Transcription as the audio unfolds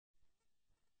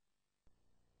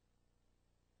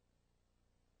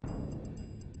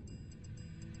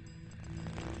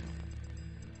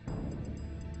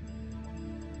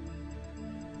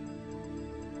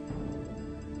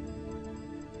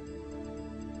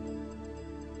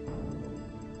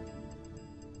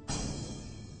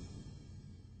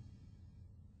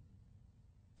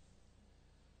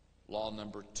Law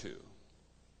number 2.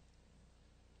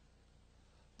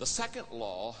 The second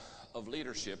law of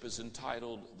leadership is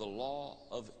entitled the law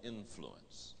of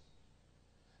influence.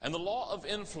 And the law of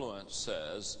influence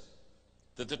says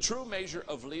that the true measure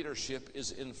of leadership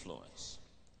is influence.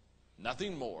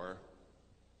 Nothing more,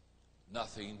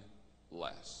 nothing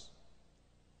less.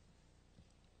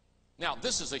 Now,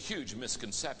 this is a huge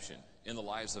misconception in the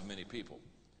lives of many people.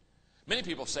 Many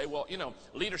people say, well, you know,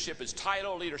 leadership is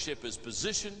title, leadership is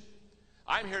position.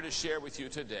 I'm here to share with you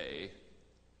today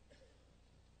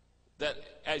that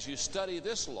as you study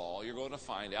this law, you're going to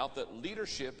find out that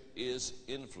leadership is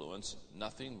influence,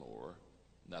 nothing more,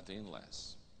 nothing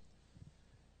less.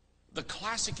 The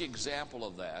classic example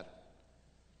of that,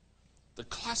 the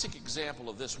classic example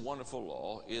of this wonderful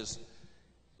law is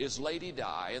Lady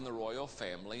Di and the royal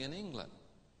family in England.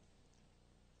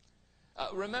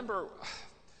 Remember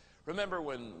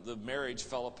when the marriage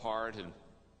fell apart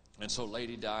and so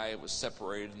Lady Di was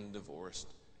separated and divorced?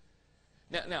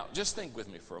 Now, just think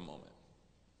with me for a moment.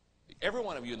 Every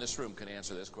one of you in this room can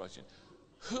answer this question.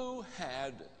 Who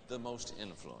had the most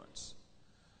influence?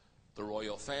 The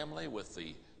royal family with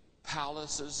the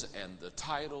palaces and the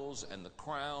titles and the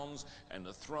crowns and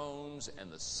the thrones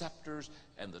and the scepters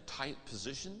and the tight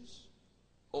positions?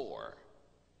 Or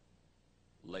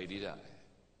Lady Di?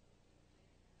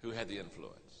 Who had the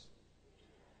influence?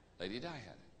 Lady Di had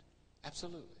it.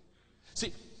 Absolutely.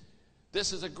 See,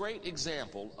 this is a great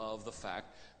example of the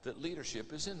fact that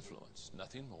leadership is influence.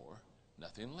 Nothing more,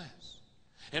 nothing less.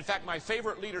 In fact, my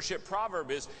favorite leadership proverb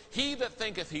is, he that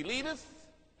thinketh he leadeth,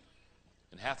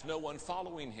 and hath no one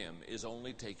following him, is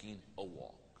only taking a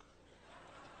walk.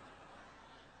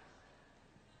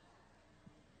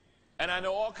 And I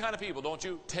know all kind of people, don't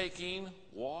you? Taking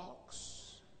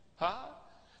walks. Huh?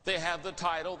 They have the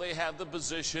title, they have the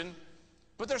position,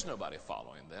 but there's nobody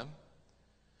following them.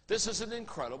 This is an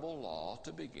incredible law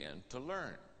to begin to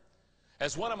learn.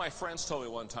 As one of my friends told me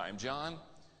one time, John,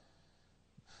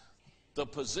 the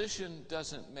position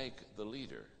doesn't make the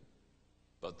leader,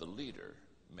 but the leader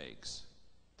makes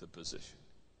the position.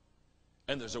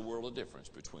 And there's a world of difference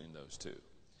between those two.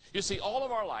 You see, all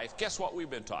of our life, guess what we've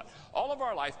been taught? All of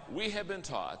our life, we have been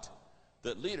taught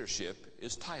that leadership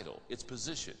is title, it's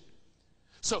position.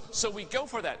 So we go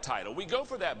for that title, we go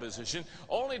for that position,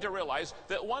 only to realize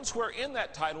that once we're in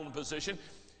that title and position,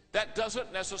 that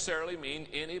doesn't necessarily mean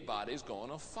anybody's going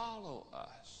to follow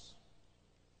us.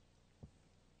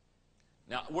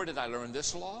 Now, where did I learn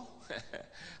this law?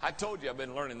 I told you I've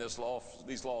been learning these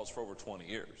laws for over 20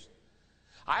 years.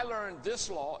 I learned this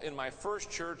law in my first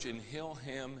church in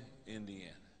Hillham,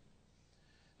 Indiana.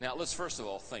 Now, let's first of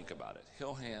all think about it.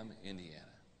 Hillham, Indiana.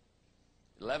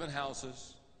 11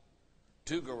 houses,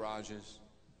 2 garages,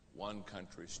 1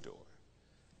 country store.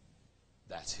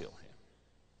 That's Hillham.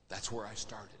 That's where I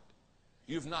started.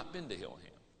 You've not been to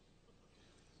Hillham.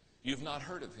 You've not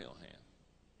heard of Hillham.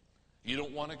 You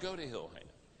don't want to go to Hillham.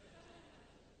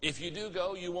 If you do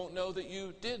go, you won't know that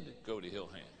you did go to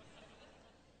Hillham.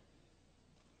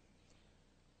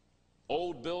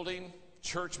 Old building,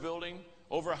 church building,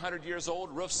 over 100 years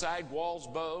old, roof side, walls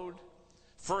bowed.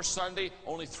 First Sunday,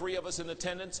 only 3 of us in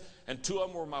attendance, and 2 of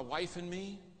them were my wife and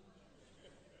me.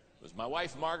 It was my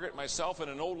wife, Margaret, myself, and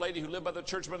an old lady who lived by the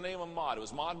church by the name of Maud. It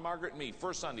was Maud, Margaret, and me.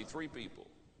 First Sunday, 3 people.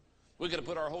 We could have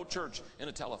put our whole church in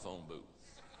a telephone booth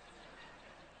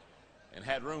and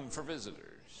had room for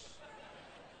visitors.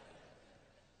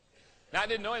 Now, I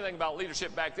didn't know anything about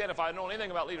leadership back then. If I had known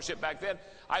anything about leadership back then,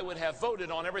 I would have voted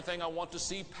on everything I want to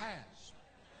see passed.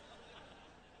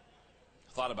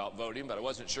 I thought about voting, but I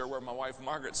wasn't sure where my wife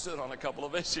Margaret stood on a couple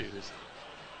of issues.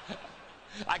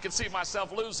 I could see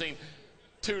myself losing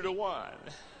 2-1.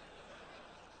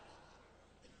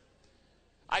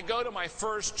 I go to my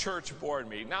first church board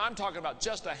meeting. Now, I'm talking about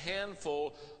just a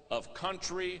handful of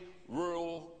country,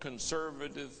 rural,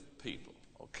 conservative people,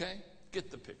 okay?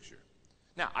 Get the picture.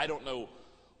 Now, I don't know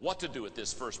what to do at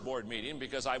this first board meeting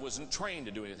because I wasn't trained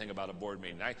to do anything about a board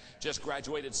meeting. I just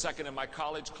graduated second in my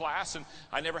college class, and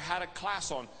I never had a class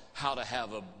on how to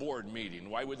have a board meeting.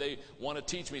 Why would they want to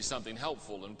teach me something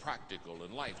helpful and practical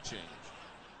and life-changing?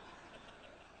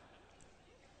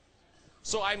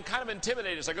 So I'm kind of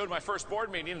intimidated as I go to my first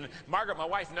board meeting, and Margaret, my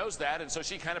wife, knows that, and so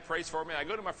she kind of prays for me. I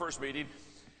go to my first meeting,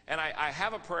 and I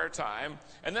have a prayer time,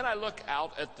 and then I look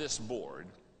out at this board,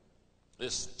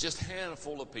 this just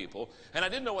handful of people, and I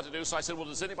didn't know what to do, so I said, well,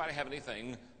 does anybody have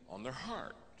anything on their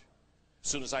heart? As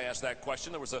soon as I asked that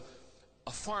question, there was a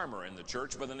farmer in the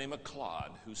church by the name of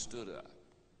Claude who stood up.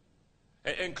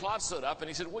 And Claude stood up and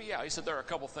he said, well, yeah. He said, there are a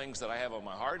couple things that I have on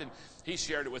my heart. And he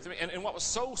shared it with me. And what was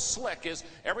so slick is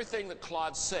everything that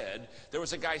Claude said, there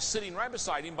was a guy sitting right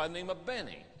beside him by the name of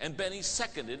Benny. And Benny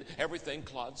seconded everything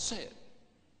Claude said.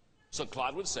 So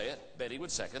Claude would say it, Benny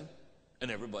would second, and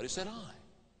everybody said aye.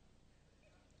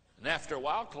 And after a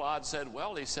while, Claude said,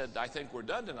 well, he said, I think we're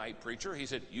done tonight, preacher. He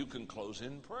said, you can close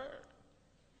in prayer.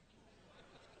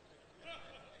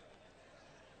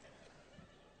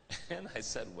 And I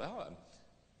said, well,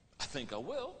 I think I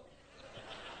will.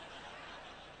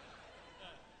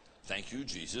 Thank you,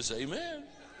 Jesus. Amen.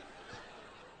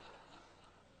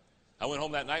 I went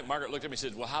home that night. Margaret looked at me and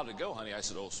said, well, how'd it go, honey? I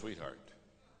said, oh, sweetheart,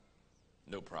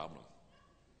 no problem.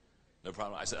 No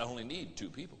problem. I said, I only need two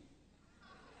people,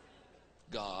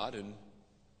 God and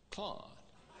Claude.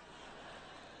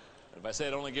 And if I say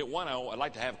I'd only get one, I'd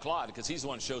like to have Claude because he's the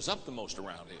one who shows up the most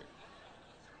around here.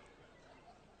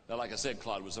 Now, like I said,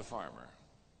 Claude was a farmer.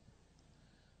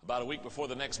 About a week before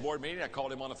the next board meeting, I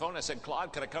called him on the phone. I said,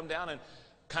 Claude, could I come down and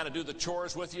kind of do the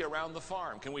chores with you around the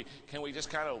farm? Can we just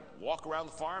kind of walk around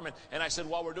the farm? And I said,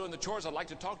 while we're doing the chores, I'd like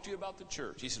to talk to you about the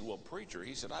church. He said, well, preacher,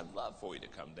 he said, I'd love for you to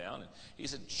come down. And he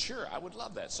said, sure, I would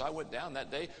love that. So I went down that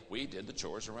day. We did the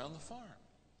chores around the farm.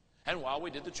 And while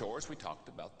we did the chores, we talked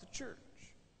about the church.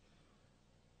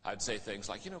 I'd say things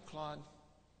like, you know, Claude,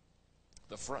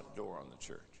 the front door on the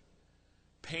church,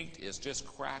 paint is just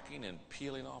cracking and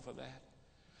peeling off of that.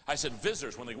 I said,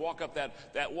 visitors, when they walk up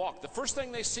that walk, the first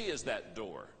thing they see is that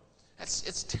door.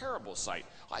 It's a terrible sight.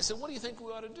 I said, what do you think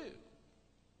we ought to do?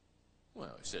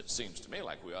 Well, he said, it seems to me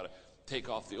like we ought to take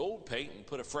off the old paint and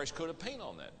put a fresh coat of paint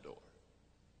on that door.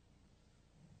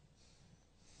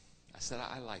 I said,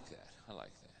 I like that. I like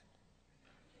that.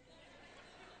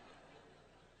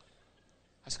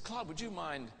 I said, Claude, would you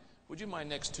mind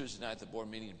next Tuesday night at the board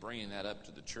meeting bringing that up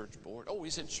to the church board? Oh,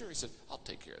 he said, sure. He said, I'll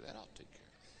take care of that. I'll take care of it.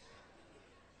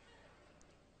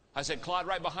 I said, Claude,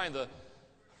 right behind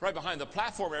the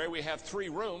platform area, we have 3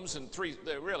 rooms, and 3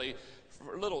 really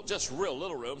little, just real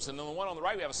little rooms. And then the one on the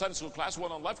right, we have a Sunday school class. The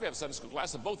one on the left, we have a Sunday school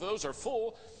class. And both of those are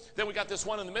full. Then we got this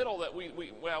one in the middle that we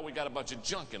got a bunch of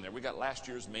junk in there. We got last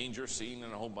year's manger scene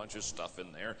and a whole bunch of stuff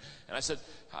in there. And I said,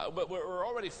 but we're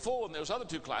already full in those other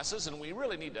 2 classes, and we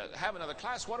really need to have another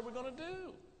class. What are we going to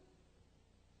do?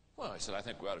 Well, I said, I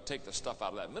think we ought to take the stuff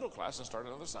out of that middle class and start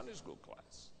another Sunday school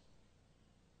class.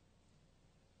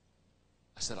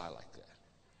 I said, I like that.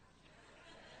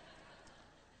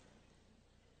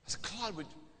 I said, Claude,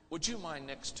 would you mind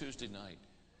next Tuesday night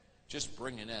just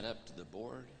bringing that up to the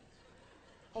board?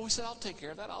 Oh, he said, I'll take care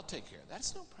of that. I'll take care of that.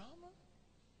 That's no problem.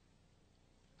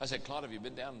 I said, Claude, have you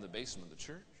been down in the basement of the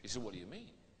church? He said, what do you mean?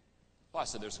 Well, I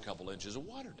said, there's a couple inches of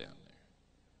water down there.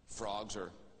 Frogs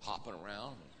are hopping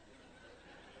around.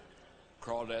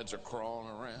 Crawdads are crawling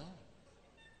around.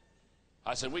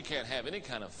 I said, we can't have any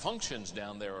kind of functions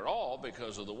down there at all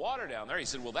because of the water down there. He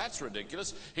said, well, that's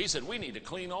ridiculous. He said, we need to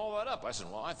clean all that up. I said,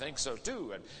 well, I think so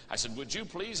too. And I said, would you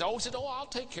please? Oh, he said, oh, I'll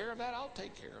take care of that. I'll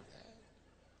take care of that.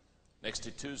 Next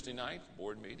to Tuesday night,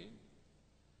 board meeting,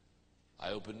 I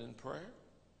opened in prayer.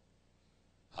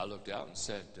 I looked out and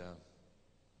said,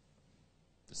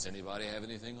 does anybody have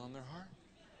anything on their heart?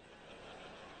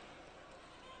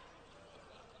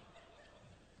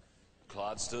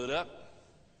 Claude stood up.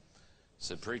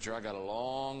 Said, preacher, I got a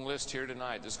long list here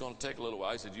tonight. This is going to take a little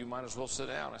while. He said, you might as well sit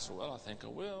down. I said, well, I think I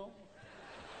will.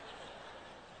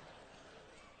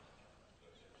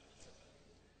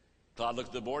 Claude looked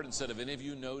at the board and said, have any of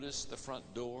you noticed the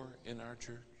front door in our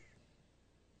church?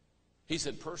 He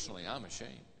said, personally, I'm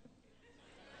ashamed.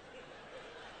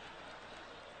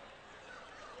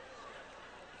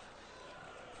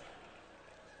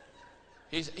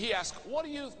 He asked, what do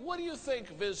you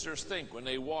think visitors think when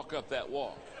they walk up that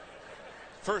walk?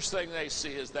 First thing they see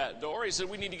is that door. He said,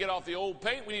 we need to get off the old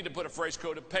paint. We need to put a fresh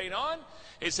coat of paint on.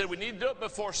 He said, we need to do it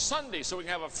before Sunday so we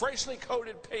can have a freshly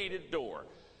coated, painted door.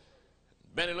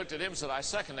 Benny looked at him and said, I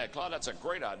second that, Claude. That's a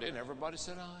great idea. And everybody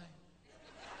said aye.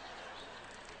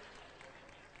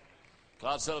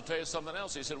 Claude said, I'll tell you something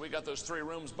else. He said, we got those 3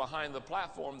 rooms behind the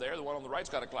platform there. The one on the right's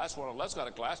got a class, the one on the left's got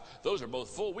a class. Those are both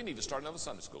full. We need to start another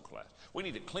Sunday school class. We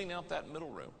need to clean out that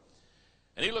middle room.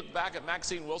 And he looked back at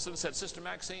Maxine Wilson and said, Sister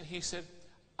Maxine, he said,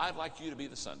 I'd like you to be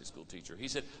the Sunday school teacher. He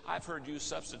said, I've heard you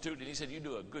substitute, and he said, you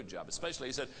do a good job. Especially,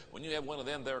 he said, when you have one of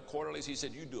them there quarterlies, he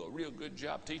said, you do a real good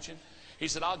job teaching. He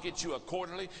said, I'll get you a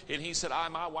quarterly. And he said,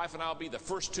 my wife and I will be the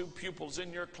first 2 pupils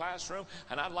in your classroom,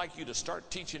 and I'd like you to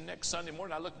start teaching next Sunday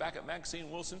morning. I looked back at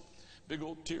Maxine Wilson, big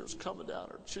old tears coming down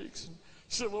her cheeks. And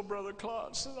she said, well, Brother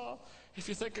Claude, said, if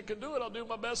you think I can do it, I'll do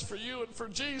my best for you and for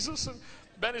Jesus. And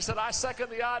Benny said, I second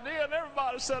the idea, and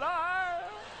everybody said, aye.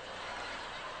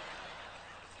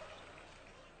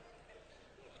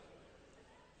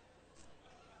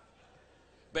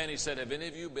 Benny said, have any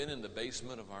of you been in the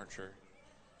basement of our church?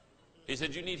 He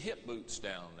said, you need hip boots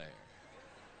down there.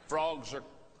 Frogs are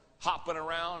hopping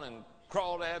around and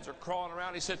crawdads are crawling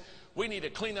around. He said, we need to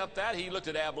clean up that. He looked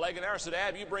at Ab Legenaar and said,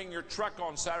 Ab, you bring your truck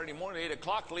on Saturday morning at 8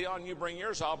 o'clock. Leon, you bring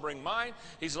yours. I'll bring mine.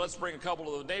 He said, let's bring a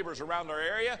couple of the neighbors around our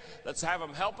area. Let's have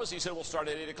them help us. He said, we'll start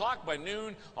at 8 o'clock. By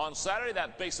noon on Saturday,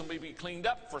 that basin will be cleaned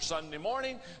up for Sunday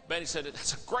morning. Benny said,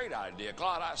 that's a great idea.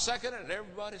 Claude, I second it, and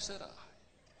everybody said aye.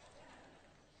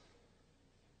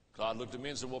 Claude looked at me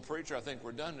and said, well, preacher, I think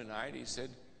we're done tonight. He said,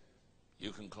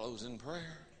 you can close in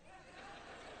prayer.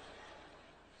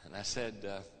 And I said,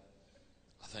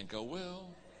 I think I will.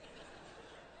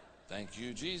 Thank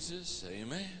you, Jesus.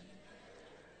 Amen.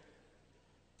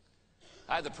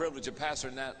 I had the privilege of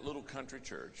pastoring that little country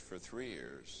church for 3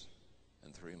 years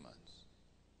and 3 months.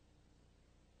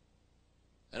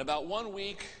 And about 1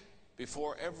 week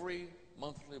before every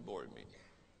monthly board meeting,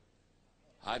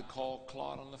 I'd call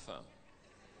Claude on the phone.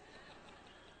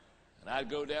 And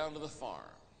I'd go down to the farm,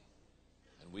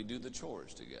 and we'd do the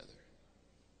chores together.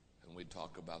 And we'd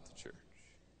talk about the church.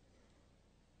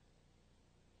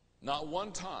 Not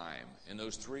one time in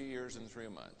those 3 years and 3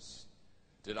 months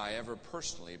did I ever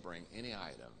personally bring any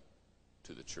item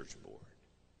to the church board.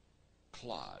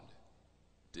 Claude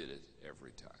did it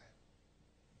every time.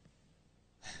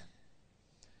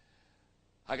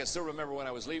 I can still remember when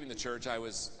I was leaving the church,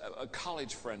 a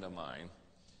college friend of mine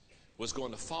was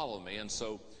going to follow me, and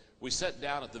so we sat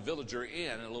down at the Villager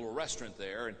Inn, a little restaurant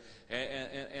there,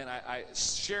 and I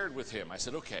shared with him. I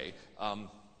said, okay,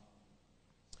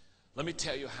 let me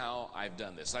tell you how I've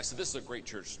done this. I said, this is a great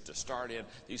church to start in.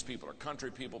 These people are country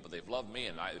people, but they've loved me,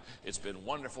 and it's been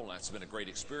wonderful, and it's been a great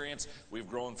experience. We've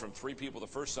grown from 3 people the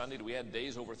first Sunday to we had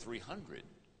days over 300.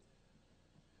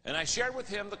 And I shared with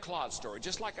him the Claude story,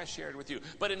 just like I shared with you.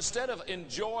 But instead of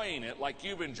enjoying it like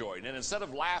you've enjoyed, and instead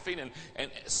of laughing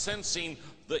and sensing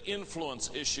the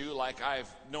influence issue like I've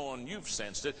known you've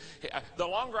sensed it, the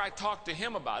longer I talked to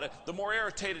him about it, the more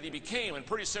irritated he became. And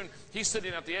pretty soon, he's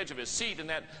sitting at the edge of his seat in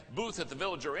that booth at the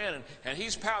Villager Inn, and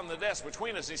he's pounding the desk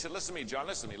between us. And he said, listen to me, John,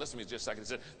 listen to me just a second. He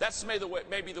said, that's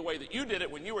maybe the way that you did it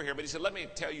when you were here. But he said, let me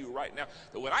tell you right now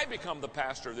that when I become the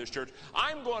pastor of this church,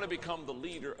 I'm going to become the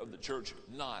leader of the church,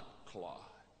 not Claude.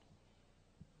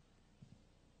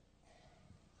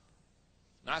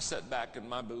 And I sat back in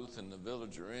my booth in the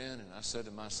Villager Inn, and I said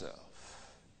to myself,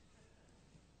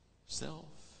 self,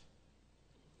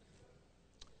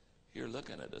 you're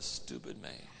looking at a stupid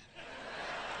man.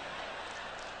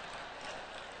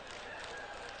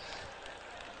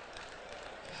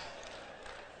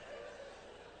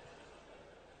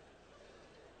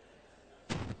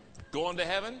 Going to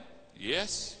heaven?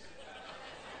 Yes.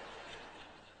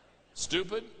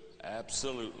 Stupid?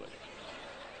 Absolutely.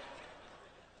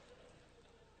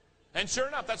 And sure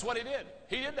enough, that's what he did.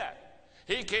 He did that.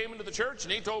 He came into the church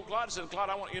and he told Claude, he said, Claude,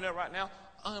 I want you to know right now,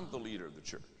 I'm the leader of the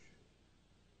church.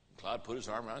 Claude put his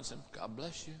arm around and said, God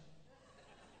bless you.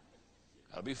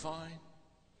 I'll be fine.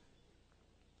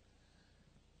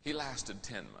 He lasted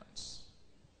 10 months.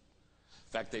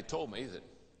 In fact, they told me that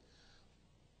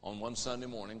on one Sunday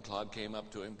morning, Claude came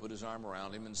up to him, put his arm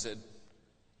around him, and said,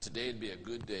 today'd be a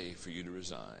good day for you to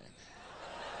resign.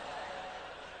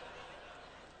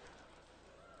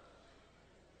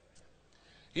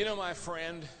 You know, my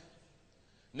friend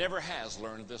never has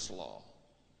learned this law.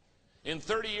 In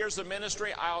 30 years of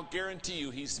ministry, I'll guarantee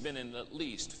you he's been in at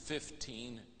least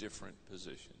 15 different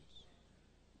positions.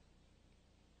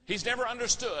 He's never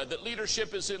understood that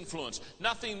leadership is influence.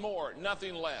 Nothing more,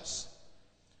 nothing less.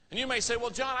 And you may say, well,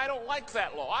 John, I don't like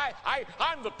that law.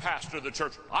 I'm the pastor of the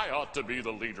church. I ought to be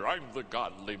the leader. I'm the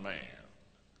godly man.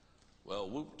 Well,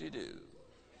 whoop-de-doo.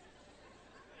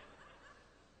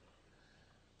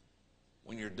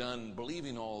 When you're done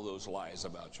believing all those lies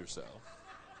about yourself,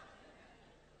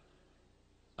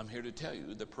 I'm here to tell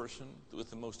you the person with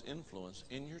the most influence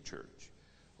in your church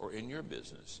or in your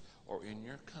business or in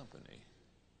your company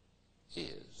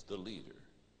is the leader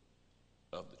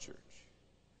of the church.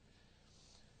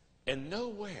 And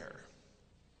nowhere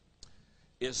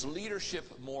is leadership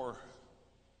more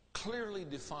clearly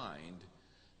defined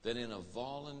than in a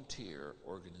volunteer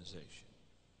organization.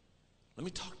 Let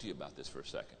me talk to you about this for a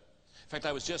second. In fact,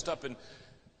 I was just up in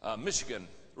Michigan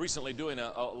recently doing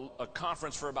a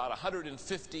conference for about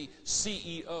 150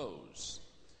 CEOs.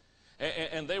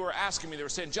 And they were asking me, they were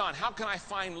saying, John, how can I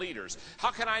find leaders?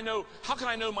 How can I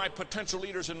know my potential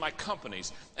leaders in my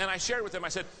companies? And I shared with them, I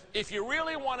said, if you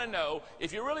really want to know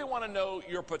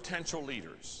your potential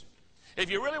leaders, if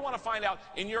you really want to find out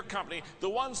in your company the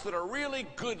ones that are really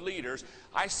good leaders,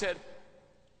 I said,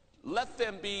 let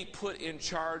them be put in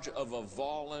charge of a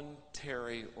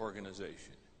voluntary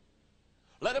organization.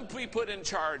 Let them be put in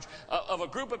charge of a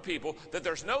group of people that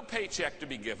there's no paycheck to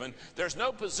be given, there's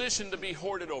no position to be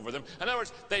hoarded over them. In other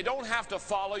words, they don't have to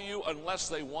follow you unless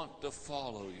they want to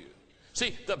follow you.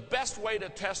 See, the best way to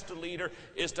test a leader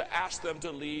is to ask them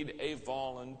to lead a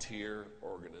volunteer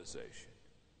organization.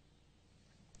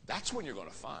 That's when you're going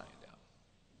to find out.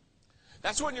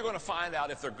 That's when you're going to find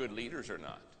out if they're good leaders or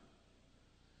not.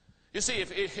 You see,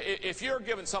 if you're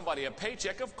giving somebody a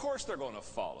paycheck, of course they're going to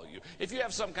follow you. If you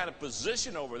have some kind of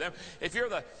position over them, if you're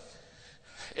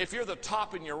the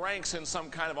top in your ranks in some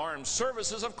kind of armed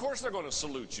services, of course they're going to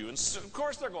salute you, and of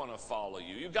course they're going to follow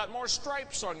you. You've got more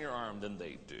stripes on your arm than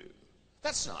they do.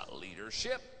 That's not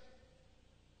leadership.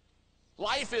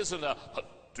 Life isn't a 1,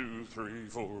 2, 3,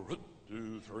 4, 1,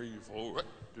 2, 3, 4. 1,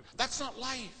 2. That's not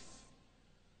life.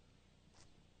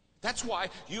 That's why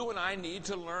you and I need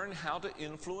to learn how to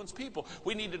influence people.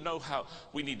 We need to know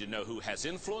who has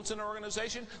influence in an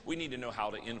organization. We need to know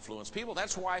how to influence people.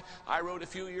 That's why I wrote a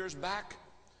few years back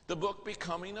the book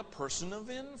Becoming a Person of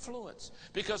Influence,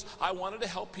 because I wanted to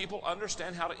help people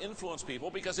understand how to influence people,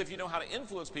 because if you know how to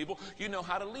influence people, you know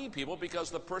how to lead people,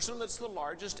 because the person that's the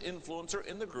largest influencer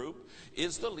in the group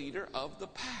is the leader of the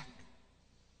pack.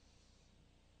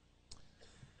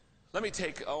 Let me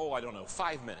take,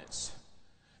 5 minutes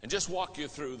and just walk you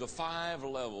through the 5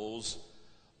 levels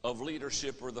of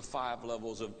leadership, or the 5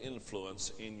 levels of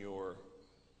influence in your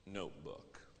notebook.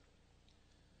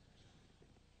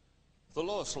 The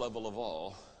lowest level of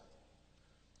all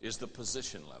is the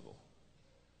position level.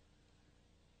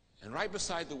 And right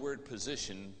beside the word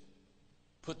position,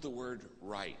 put the word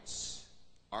rights.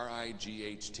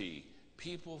 R-I-G-H-T.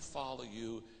 People follow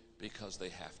you because they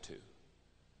have to.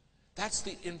 That's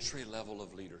the entry level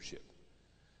of leadership.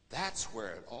 That's where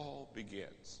it all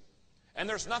begins. And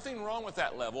there's nothing wrong with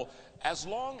that level as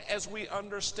long as we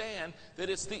understand that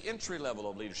it's the entry level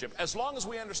of leadership. As long as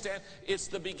we understand it's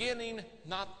the beginning,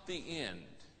 not the end.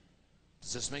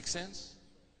 Does this make sense?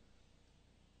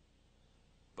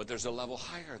 But there's a level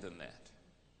higher than that.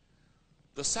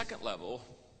 The second level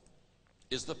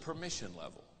is the permission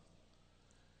level.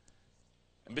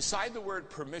 And beside the word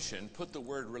permission, put the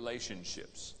word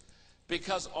relationships.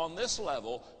 Because on this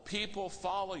level, people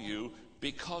follow you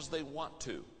because they want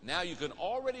to. Now you can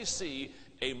already see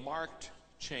a marked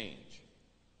change.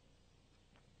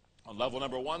 On level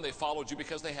number 1, they followed you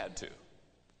because they had to.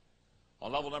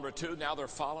 On level number 2, now they're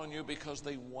following you because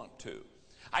they want to.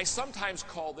 I sometimes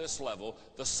call this level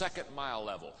the second mile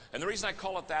level. And the reason I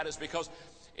call it that is because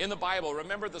in the Bible,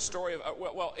 remember the story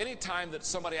of, any time that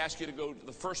somebody asked you to go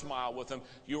the first mile with them,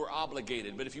 you were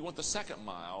obligated. But if you went the second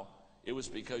mile, it was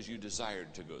because you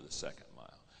desired to go the second mile.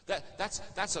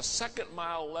 That's a second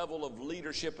mile level of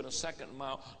leadership and a second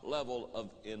mile level of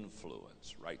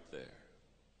influence right there.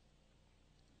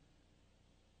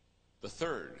 The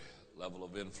third level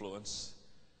of influence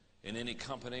in any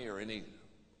company or any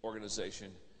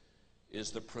organization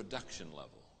is the production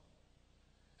level.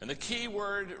 And the key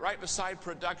word right beside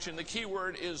production, the key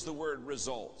word is the word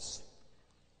results.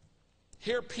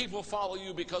 Here people follow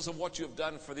you because of what you have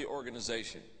done for the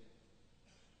organization.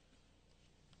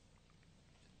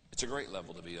 It's a great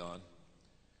level to be on.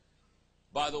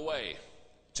 By the way,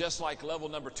 just like level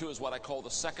number 2 is what I call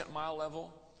the second mile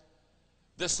level,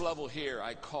 this level here,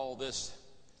 I call this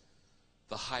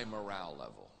the high morale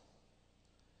level.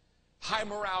 High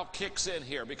morale kicks in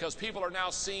here because people are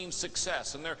now seeing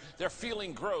success, and they're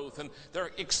feeling growth, and they're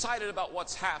excited about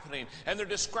what's happening, and they're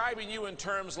describing you in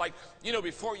terms like,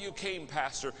 before you came,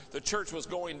 Pastor, the church was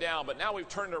going down, but now we've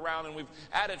turned around and we've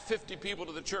added 50 people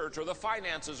to the church, or the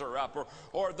finances are up,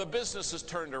 or the business has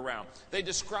turned around. They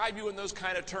describe you in those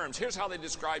kind of terms. Here's how they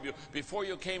describe you. Before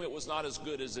you came, it was not as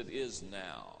good as it is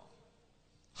now.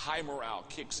 High morale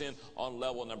kicks in on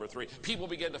level number 3. People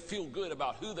begin to feel good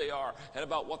about who they are and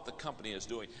about what the company is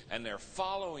doing. And they're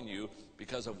following you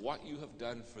because of what you have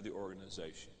done for the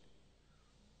organization.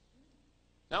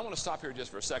 Now I want to stop here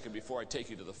just for a second before I take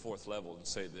you to the 4th level and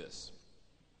say this.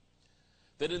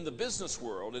 That in the business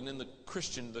world and in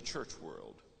the church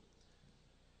world,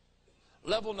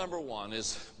 level number 1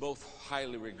 is both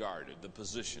highly regarded, the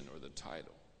position or the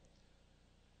title.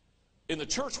 In the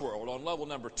church world, on level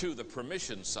number 2, the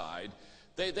permission side,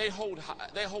 they hold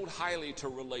highly to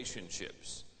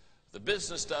relationships. The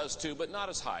business does too, but not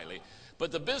as highly.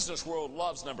 But the business world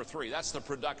loves number 3. That's the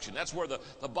production. That's where the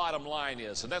bottom line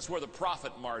is, and that's where the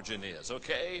profit margin is,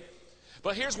 okay?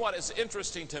 But here's what is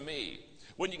interesting to me.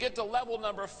 When you get to level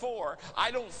number 4,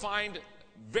 I don't find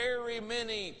very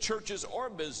many churches or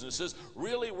businesses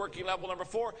really working level number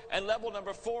 4, and level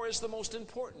number 4 is the most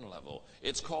important level.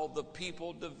 It's called the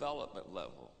people development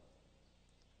level.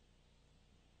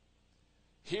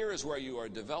 Here is where you are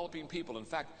developing people. In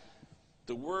fact,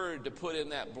 the word to put in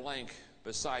that blank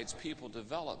besides people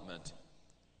development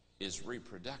is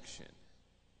reproduction.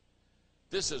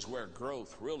 This is where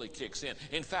growth really kicks in.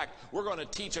 In fact, we're going to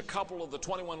teach a couple of the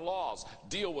 21 laws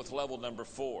deal with level number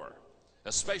 4,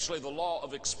 especially the law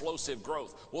of explosive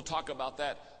growth. We'll talk about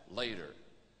that later.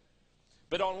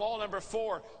 But on law number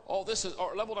 4,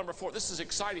 level number 4, this is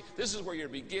exciting. This is where you're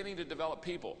beginning to develop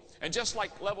people. And just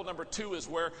like level number 2 is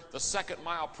where the second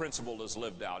mile principle is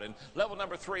lived out. And level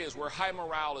number 3 is where high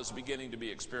morale is beginning to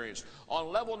be experienced. On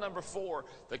level number 4,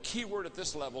 the key word at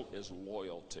this level is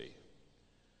loyalty.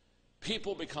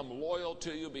 People become loyal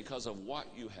to you because of what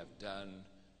you have done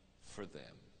for them.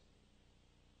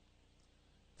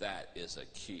 That is a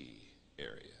key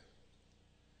area.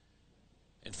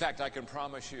 In fact, I can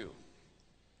promise you,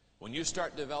 when you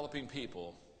start developing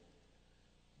people,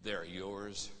 they're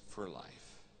yours for life.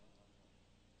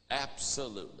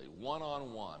 Absolutely.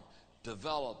 One-on-one.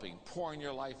 Developing, pouring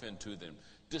your life into them,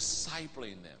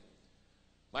 discipling them.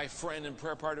 My friend in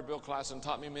prayer partner Bill Klassen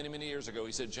taught me many, many years ago.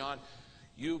 He said, John,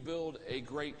 you build a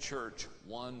great church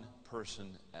one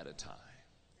person at a time.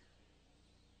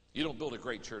 You don't build a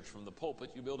great church from the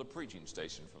pulpit. You build a preaching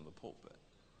station from the pulpit.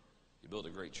 You build a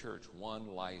great church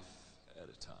one life at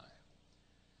a time.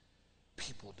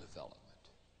 People development.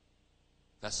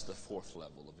 That's the 4th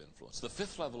level of influence. The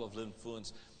 5th level of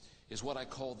influence is what I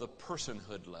call the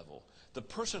personhood level. The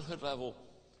personhood level,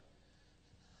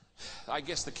 I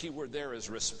guess the key word there is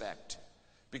respect.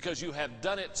 Because you have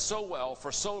done it so well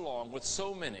for so long with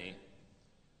so many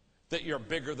that you're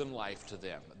bigger than life to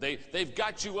them. They've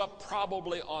got you up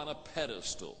probably on a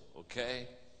pedestal, okay?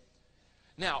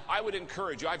 Now, I would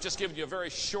encourage you, I've just given you a very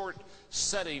short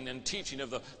setting and teaching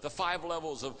of the 5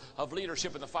 levels of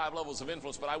leadership and the 5 levels of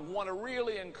influence, but I want to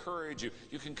really encourage you.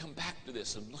 You can come back to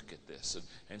this and look at this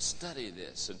and study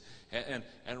this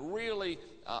and really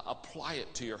apply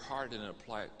it to your heart and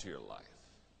apply it to your life.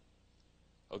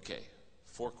 Okay,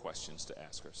 4 questions to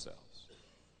ask ourselves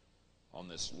on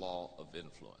this law of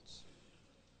influence.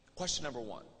 Question number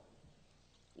 1,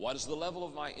 what is the level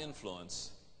of my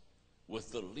influence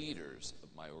with the leaders of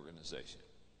my organization?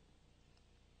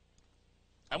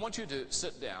 I want you to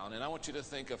sit down and I want you to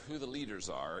think of who the leaders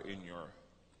are in your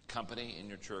company, in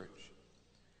your church.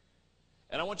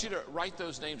 And I want you to write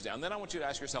those names down. Then I want you to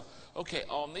ask yourself, okay,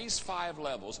 on these 5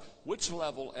 levels, which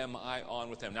level am I on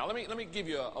with them? Now let me give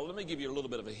you a little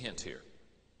bit of a hint here.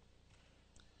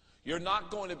 You're not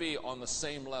going to be on the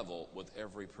same level with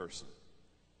every person.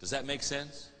 Does that make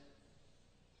sense?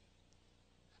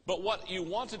 But what you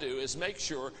want to do is make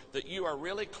sure that you are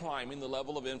really climbing the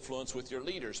level of influence with your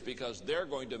leaders, because they're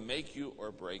going to make you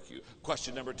or break you.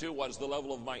 Question number 2, what is the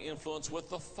level of my influence with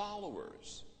the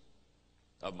followers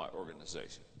of my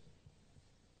organization?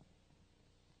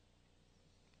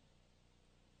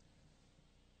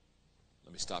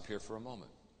 Let me stop here for a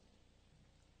moment.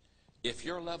 If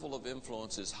your level of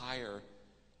influence is higher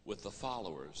with the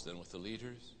followers than with the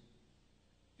leaders,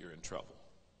 you're in trouble.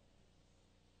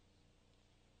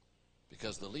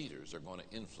 Because the leaders are going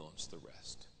to influence the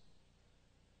rest.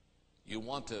 You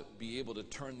want to be able to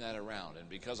turn that around. And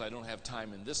because I don't have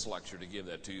time in this lecture to give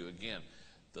that to you again,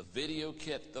 the video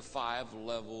kit, the 5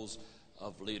 levels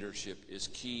of leadership, is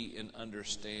key in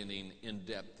understanding in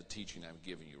depth the teaching I'm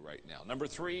giving you right now. Number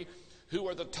 3, who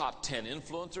are the top 10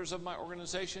 influencers of my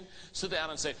organization? Sit down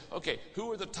and say, okay, who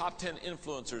are the top 10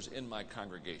 influencers in my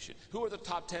congregation? Who are the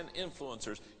top 10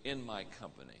 influencers in my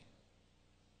company?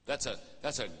 That's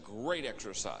a great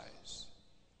exercise.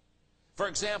 For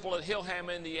example, at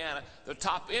Hillham, Indiana, the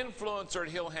top influencer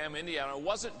at Hillham, Indiana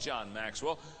wasn't John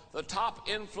Maxwell. The top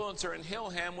influencer in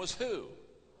Hillham was who?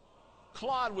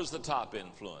 Claude was the top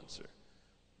influencer.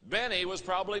 Benny was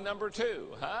probably number 2,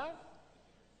 huh?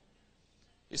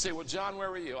 You say, well, John, where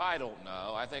were you? I don't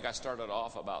know. I think I started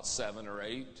off about 7 or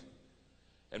 8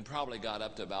 and probably got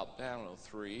up to about,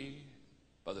 3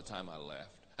 by the time I left.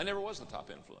 I never was the top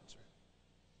influencer.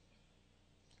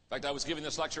 In fact, I was giving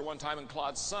this lecture one time, and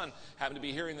Claude's son happened to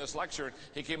be hearing this lecture, and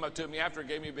he came up to me after and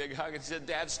gave me a big hug, and he said,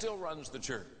 Dad still runs the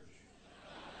church.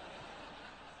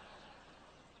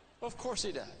 Well, of course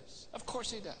he does. Of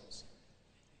course he does.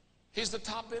 He's the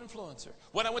top influencer.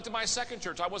 When I went to my second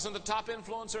church, I wasn't the top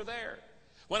influencer there.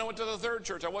 When I went to the third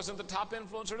church, I wasn't the top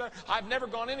influencer there. I've never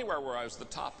gone anywhere where I was the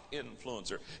top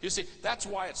influencer. You see, that's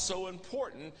why it's so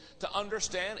important to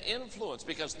understand influence,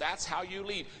 because that's how you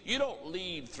lead. You don't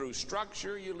lead through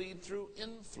structure, you lead through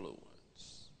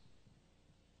influence.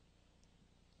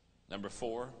 Number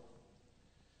 4,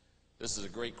 this is a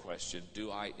great question.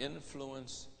 Do I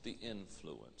influence the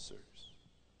influencers?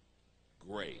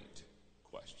 Great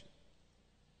question.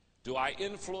 Do I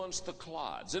influence the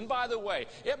clods? And by the way,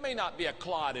 it may not be a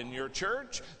clod in your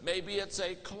church. Maybe it's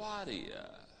a Claudia.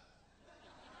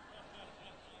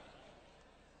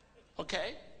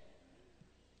 Okay?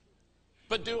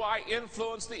 But do I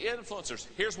influence the influencers?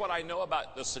 Here's what I know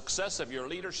about the success of your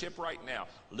leadership right now.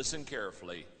 Listen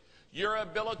carefully. Your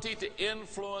ability to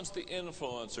influence the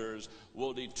influencers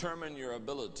will determine your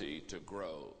ability to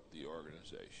grow the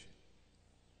organization.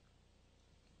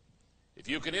 If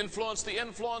you can influence the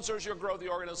influencers, you'll grow the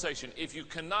organization. If you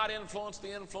cannot influence the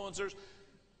influencers,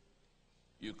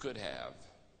 you could have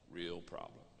real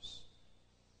problems.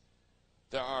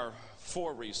 There are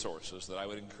 4 resources that I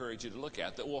would encourage you to look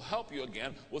at that will help you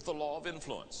again with the law of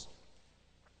influence.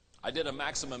 I did a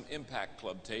Maximum Impact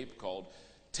Club tape called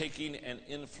Taking an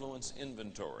Influence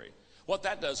Inventory. What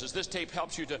that does is this tape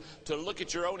helps you to look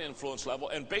at your own influence level,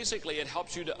 and basically it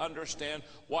helps you to understand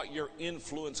what your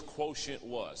influence quotient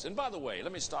was. And by the way,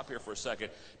 let me stop here for a second,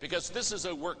 because this is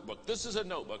a workbook, this is a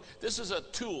notebook, this is a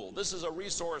tool, this is a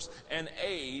resource and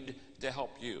aid to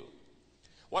help you.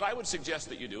 What I would suggest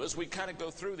that you do is we kind of go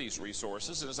through these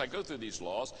resources, and as I go through these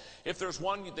laws, if there's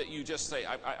one that you just say,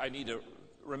 I need to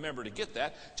remember to get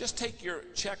that, just take your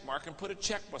check mark and put a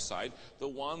check beside the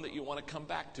one that you want to come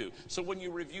back to. So when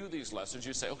you review these lessons,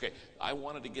 you say, okay, I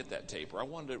wanted to get that tape, or I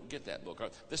wanted to get that book, or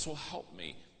this will help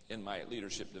me in my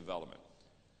leadership development.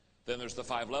 Then there's the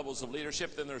 5 levels of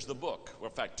leadership. Then there's the book. Well,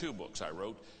 in fact, 2 books I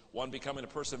wrote. One, Becoming a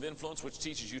Person of Influence, which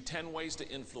teaches you 10 ways to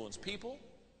influence people.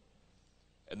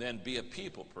 And then Be a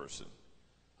People Person,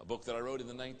 a book that I wrote in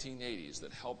the 1980s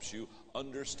that helps you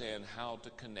understand how to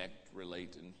connect,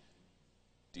 relate, and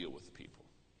deal with people.